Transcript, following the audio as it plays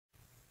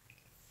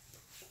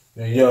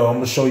And yo, I'm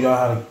gonna show y'all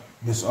how to,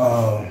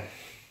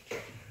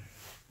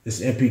 this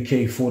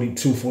MPK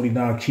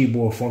 4249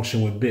 keyboard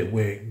function with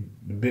Bitwig.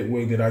 The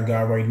Bitwig that I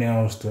got right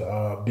now is the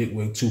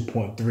Bitwig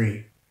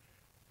 2.3.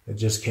 It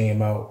just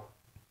came out.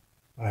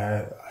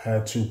 I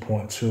had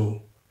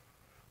 2.2.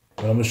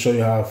 But I'm gonna show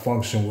you how I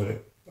function with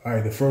it. All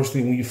right, the first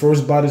thing, when you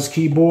first buy this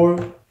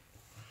keyboard,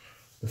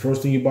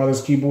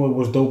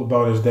 what's dope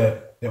about it is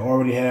that they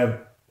already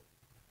have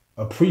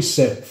a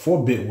preset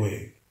for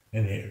Bitwig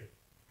in here.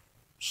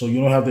 So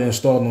you don't have to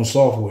install no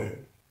software.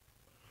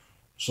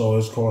 So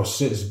it's called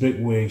Sits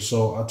Bitwig.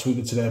 So I tweaked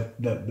it to that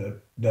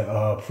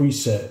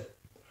preset.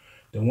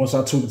 Then once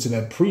I tweaked it to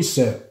that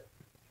preset,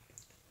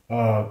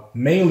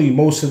 mainly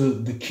most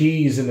of the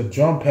keys and the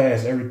drum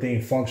pads,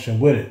 everything function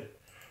with it.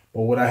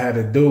 But what I had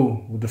to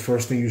do, the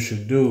first thing you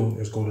should do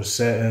is go to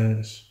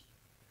settings.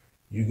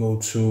 You go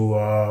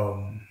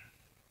to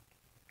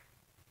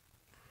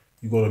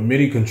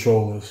MIDI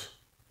controllers.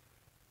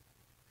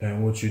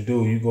 And what you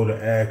do, you go to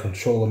add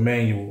controller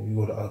manual. You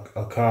go to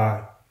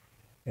Akai,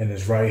 and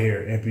it's right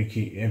here,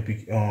 MPK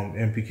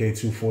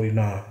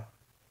 249.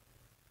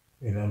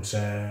 You know what I'm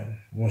saying?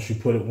 Once you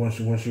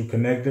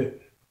connect it,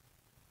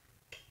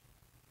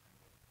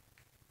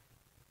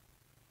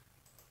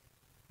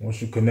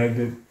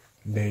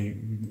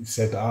 then you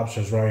set the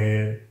options right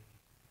here.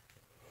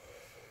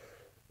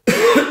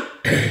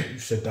 You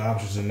set the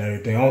options and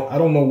everything. I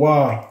don't know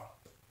why.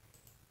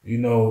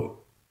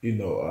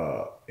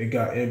 It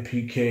got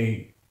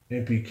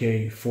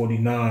MPK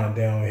 49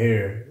 down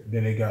here.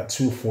 Then it got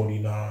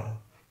 249.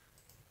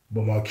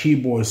 But my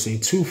keyboard say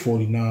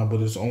 249,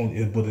 but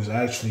it's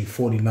actually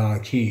 49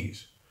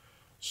 keys.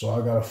 So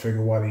I gotta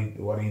figure why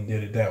they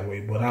did it that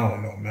way. But I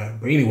don't know, man.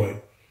 But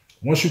anyway,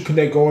 once you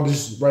connect all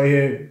this right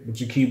here with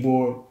your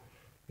keyboard,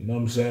 you know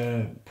what I'm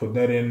saying? Put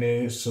that in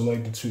there,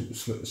 select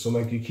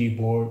your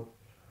keyboard,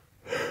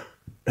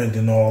 and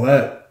then all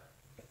that.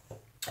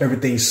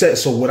 Everything's set.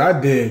 So what I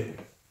did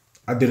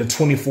a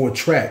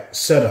 24-track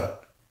setup.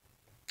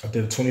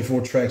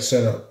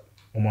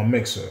 On my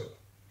mixer.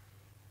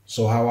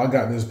 So how I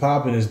got this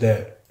popping is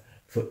that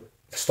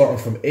starting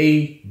from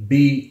A,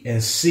 B,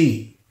 and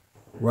C,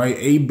 right?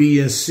 A, B,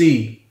 and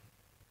C,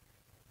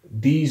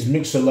 these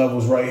mixer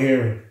levels right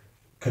here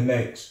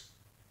connects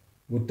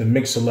with the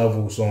mixer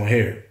levels on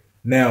here.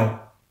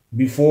 Now,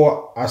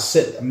 before I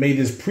made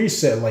this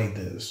preset like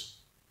this,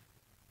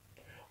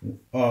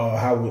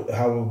 how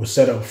it was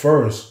set up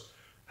first,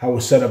 how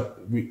it's set up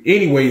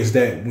anyway is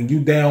that when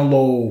you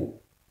download,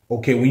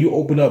 when you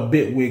open up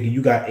Bitwig and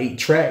you got 8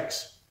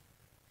 tracks,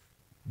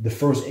 the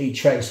first 8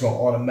 tracks gonna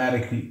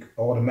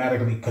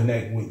automatically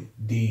connect with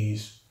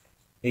these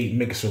 8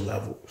 mixer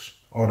levels.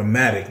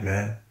 Automatic,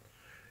 man.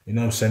 You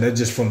know what I'm saying? That's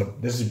just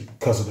this is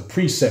because of the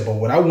preset. But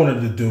what I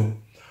wanted to do,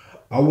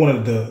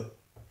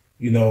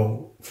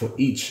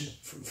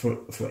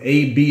 for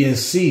A, B, and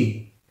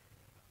C,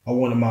 I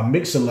wanted my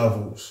mixer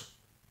levels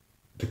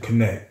to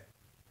connect.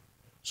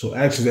 So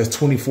actually that's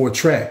 24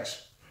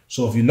 tracks.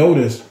 So if you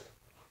notice,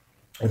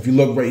 if you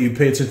look right, you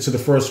pay attention to the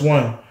first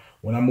one,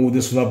 when I move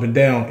this one up and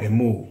down, it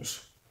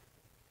moves.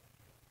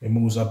 It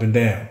moves up and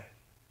down.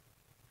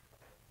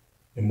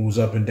 It moves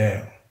up and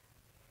down.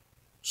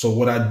 So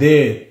what I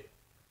did,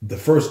 the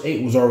first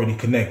 8 was already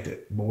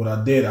connected. But what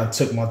I did, I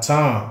took my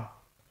time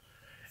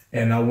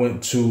and I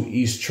went to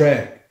each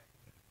track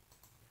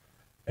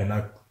and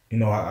I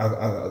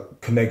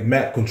connect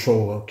map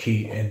controller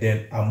key, and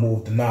then I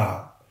move the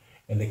knob.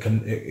 And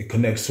it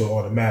connects to it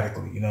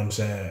automatically, you know what I'm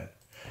saying?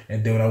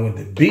 And then when I went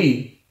to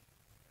B,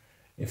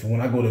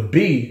 when I go to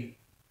B,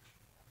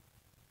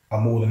 I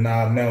move the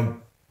knob. Now,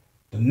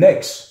 the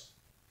next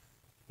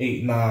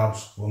 8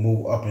 knobs will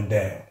move up and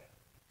down.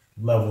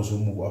 Levels will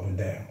move up and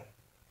down.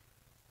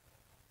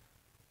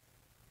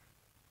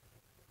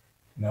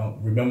 Now,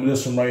 remember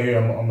this one right here.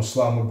 I'm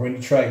gonna bring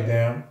the track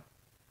down.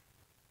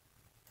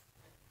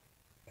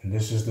 And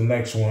this is the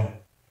next one.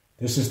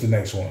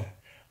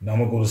 Now I'm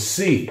gonna go to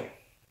C.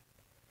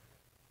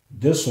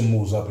 This one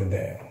moves up and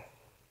down.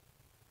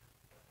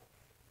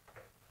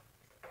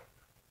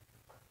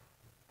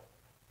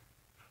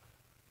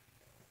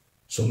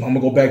 So now I'm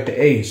gonna go back to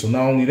A. So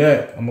not only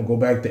that, I'm gonna go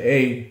back to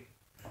A.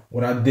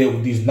 What I did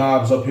with these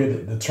knobs up here,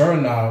 the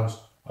turn knobs,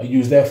 I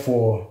use that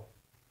for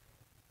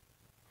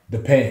the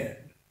pan.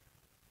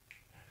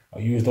 I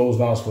use those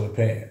knobs for the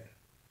pan.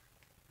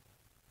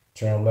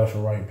 Turn left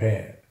and right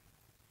pan.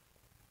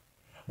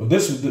 But but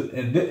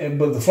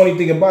the funny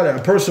thing about it,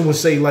 a person would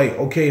say like,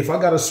 okay, if I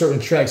got a certain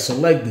track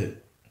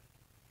selected,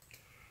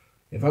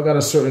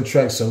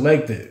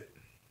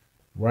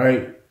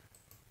 right?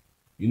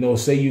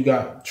 Say you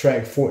got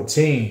track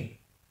 14,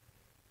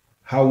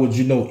 how would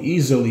you know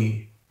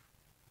easily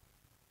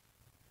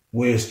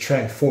where's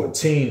track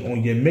 14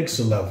 on your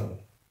mixer level,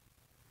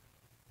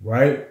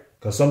 right?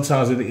 Because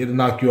sometimes it'll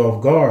knock you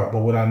off guard.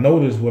 But what I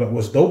noticed,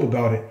 what's dope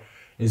about it,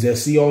 is that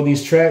see all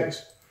these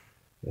tracks?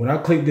 When I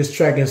click this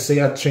track and say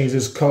I change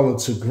this color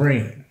to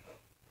green,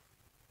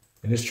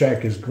 and this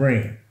track is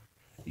green,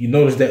 you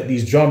notice that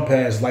these drum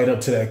pads light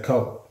up to that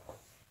color.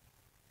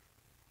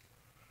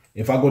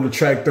 If I go to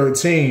track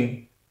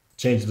 13,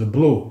 change to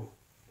blue.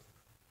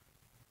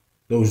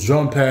 Those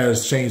drum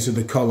pads change to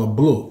the color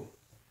blue.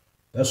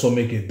 That's what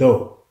make it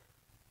dope.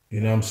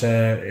 You know what I'm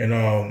saying?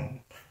 And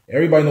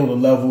everybody know the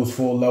levels,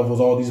 full levels,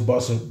 all these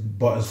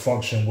buttons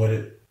function with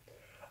it.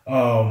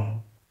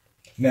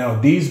 Now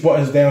these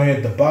buttons down here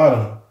at the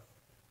bottom,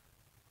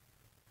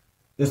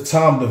 this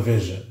time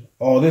division.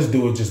 All this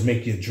do is just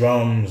make your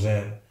drums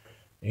and,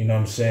 you know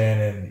what I'm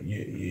saying, and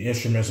your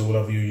instruments or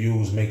whatever you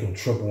use, make them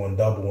triple and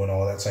double and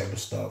all that type of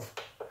stuff.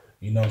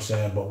 You know what I'm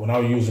saying? But when I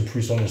was using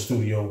PreSonus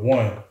Studio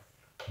 1,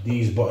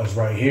 these buttons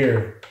right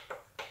here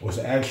was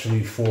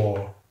actually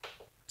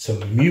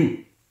to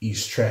mute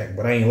each track,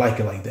 but I ain't like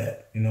it like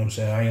that. You know what I'm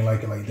saying? I ain't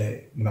like it like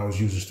that when I was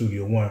using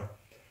Studio One.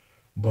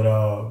 But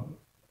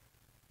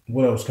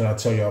what else can I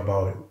tell you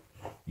about it?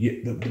 Yeah,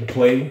 the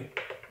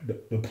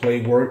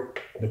play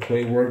work,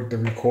 the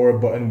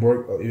record button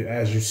work.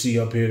 As you see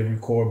up here, the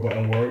record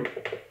button work.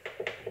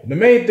 The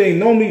main thing,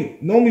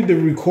 normally the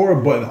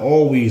record button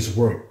always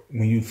work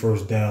when you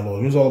first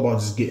download. It's all about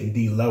just getting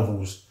these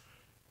levels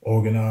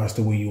organized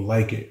the way you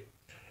like it.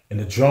 And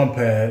the drum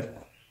pad,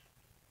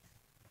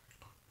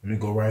 let me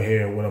go right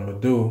here. What I'm gonna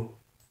do,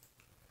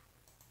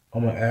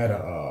 I'm gonna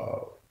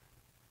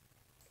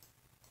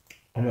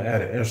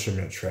add an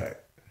instrument track.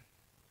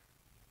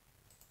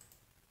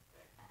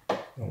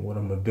 And what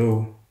I'm gonna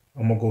do,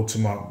 I'm gonna go to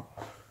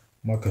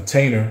my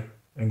container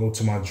and go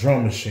to my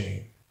drum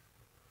machine,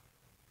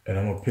 and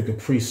I'm gonna pick a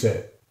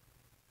preset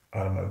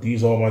out of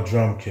these are my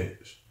drum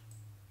kits.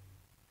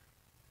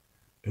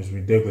 It's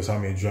ridiculous how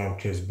many drum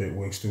kits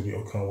Bitwig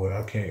Studio come with.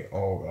 I can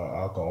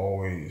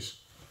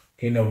always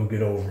can't never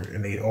get over it,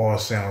 and they all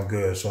sound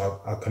good.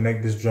 So I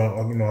connect this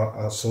drum, you know,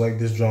 I select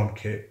this drum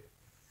kit,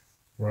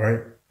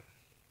 right?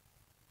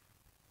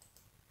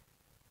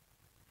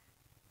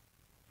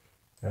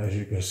 As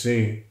you can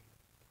see,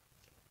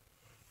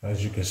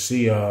 the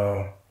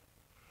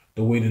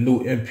way the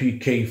new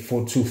MPK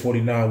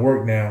 4249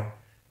 work now,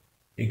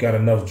 it got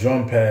enough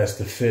drum pads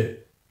to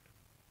fit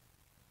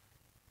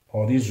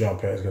all these drum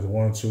pads. Got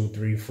 1, 2,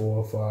 3,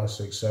 4, 5,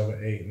 6,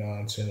 7, 8,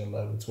 9, 10,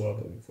 11, 12,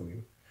 13,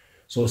 14.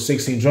 So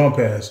 16 drum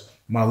pads.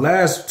 My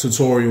last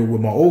tutorial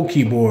with my old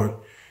keyboard,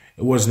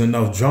 it wasn't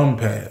enough drum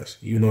pads.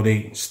 Even though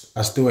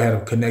I still had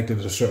them connected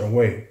a certain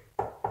way.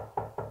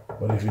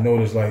 But if you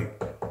notice, like,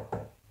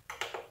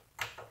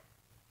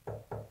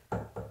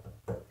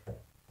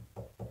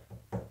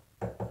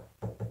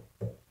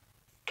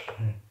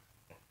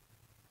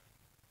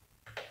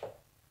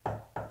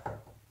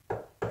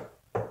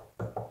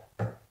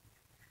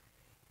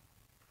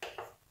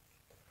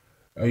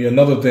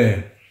 another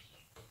thing,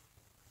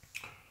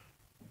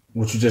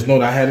 what you just know,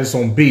 that I had this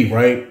on B,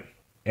 right?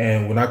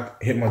 And when I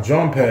hit my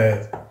drum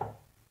pad,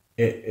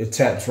 it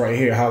taps right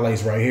here,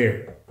 highlights right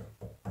here.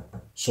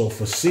 So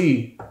for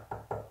C,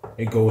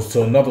 it goes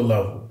to another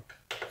level.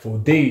 For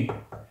D,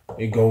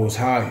 it goes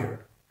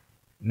higher.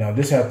 Now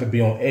this has to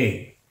be on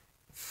A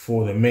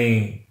for the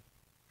main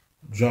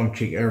drum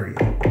kick area.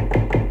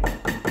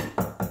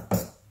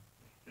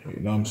 You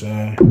know what I'm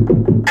saying?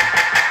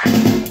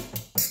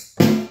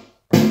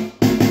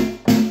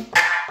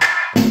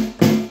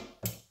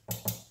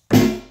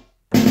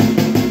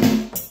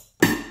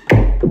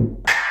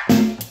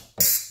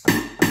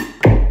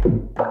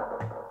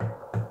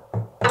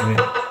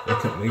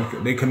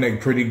 They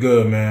connect pretty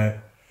good,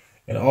 man.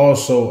 And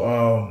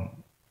also,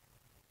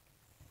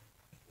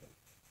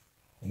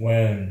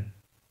 let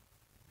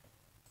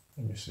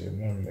me see,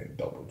 let me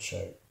double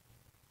check.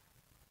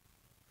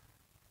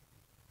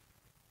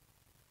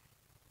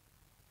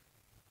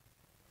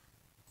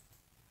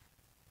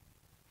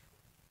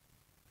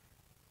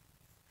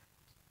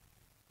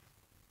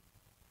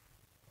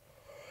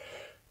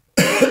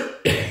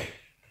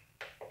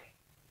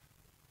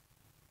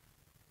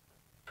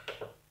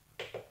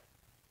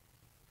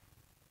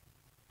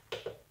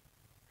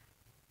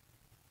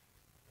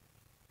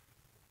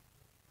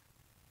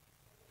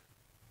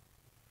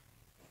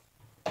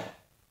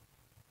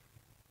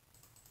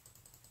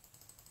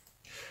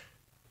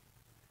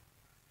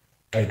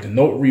 Like the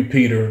note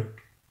repeater,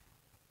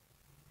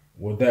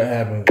 what that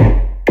happens,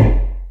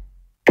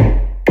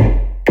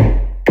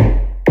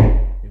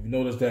 if you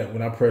notice that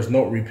when I press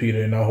note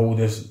repeater and I hold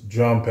this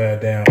drum pad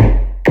down,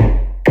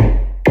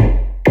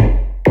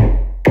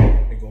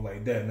 it go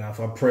like that. Now if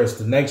I press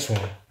the next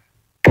one,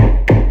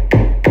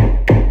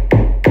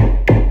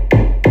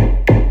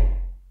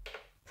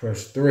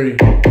 press 3,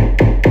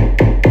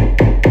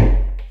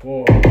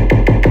 4,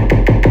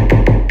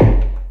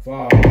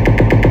 5,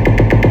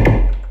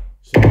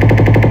 6.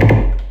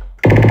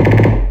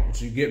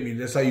 You get me?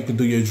 That's how you can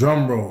do your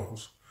drum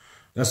rolls.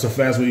 That's a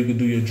fast way you can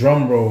do your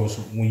drum rolls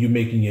when you're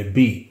making your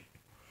beat.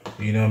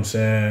 You know what I'm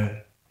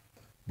saying?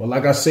 But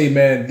like I say,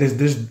 man, this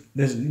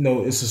you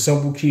know, it's a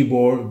simple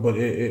keyboard, but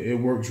it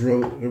works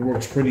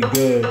pretty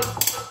good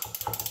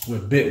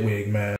with Bitwig, man.